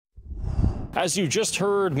As you just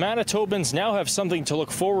heard, Manitobans now have something to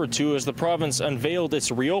look forward to as the province unveiled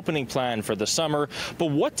its reopening plan for the summer.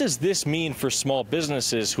 But what does this mean for small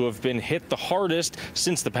businesses who have been hit the hardest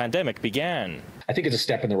since the pandemic began? I think it's a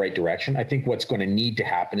step in the right direction. I think what's going to need to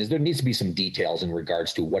happen is there needs to be some details in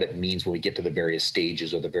regards to what it means when we get to the various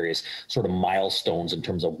stages or the various sort of milestones in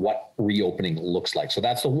terms of what reopening looks like. So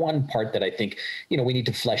that's the one part that I think, we need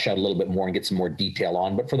to flesh out a little bit more and get some more detail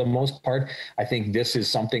on. But for the most part, I think this is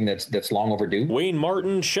something that's long overdue. Wayne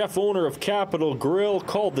Martin, chef owner of Capital Grill,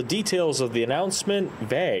 called the details of the announcement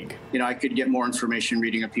vague. I could get more information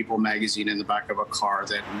reading a People magazine in the back of a car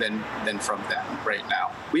than from them right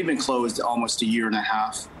now. We've been closed almost a year and a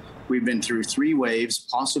half. We've been through 3 waves,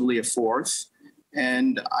 possibly a 4th,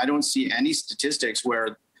 and I don't see any statistics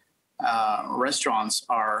where restaurants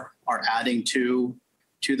are adding to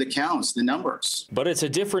the counts, the numbers. But it's a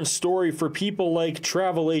different story for people like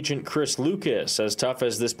travel agent Chris Lucas. As tough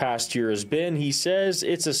as this past year has been, he says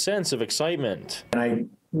it's a sense of excitement. And I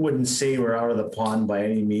wouldn't say we're out of the pond by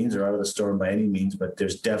any means or out of the storm by any means, but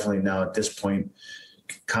there's definitely now at this point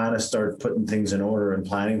kind of start putting things in order and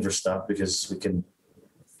planning for stuff because we can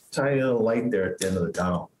tiny little light there at the end of the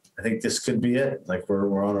tunnel. I think this could be it. Like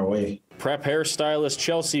we're on our way. Prep hairstylist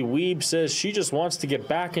Chelsea Weeb says she just wants to get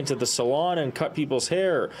back into the salon and cut people's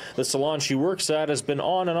hair. The salon she works at has been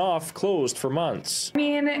on and off closed for months. I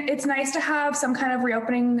mean, it's nice to have some kind of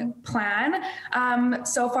reopening plan.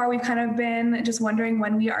 So far, we've kind of been just wondering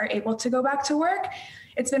when we are able to go back to work.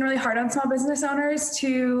 It's been really hard on small business owners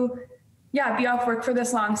to be off work for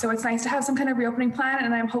this long. So it's nice to have some kind of reopening plan,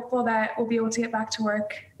 and I'm hopeful that we'll be able to get back to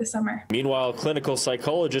work this summer. Meanwhile, clinical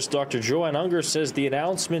psychologist Dr. Joanne Unger says the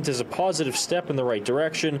announcement is a positive step in the right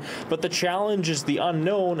direction, but the challenge is the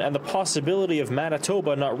unknown and the possibility of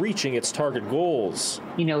Manitoba not reaching its target goals.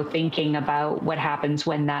 Thinking about what happens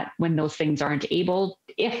when those things aren't able,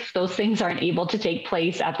 if those things aren't able to take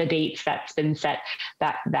place at the dates that's been set,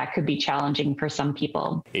 that could be challenging for some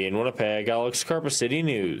people. In Winnipeg, Alex, Karpa City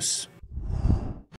News.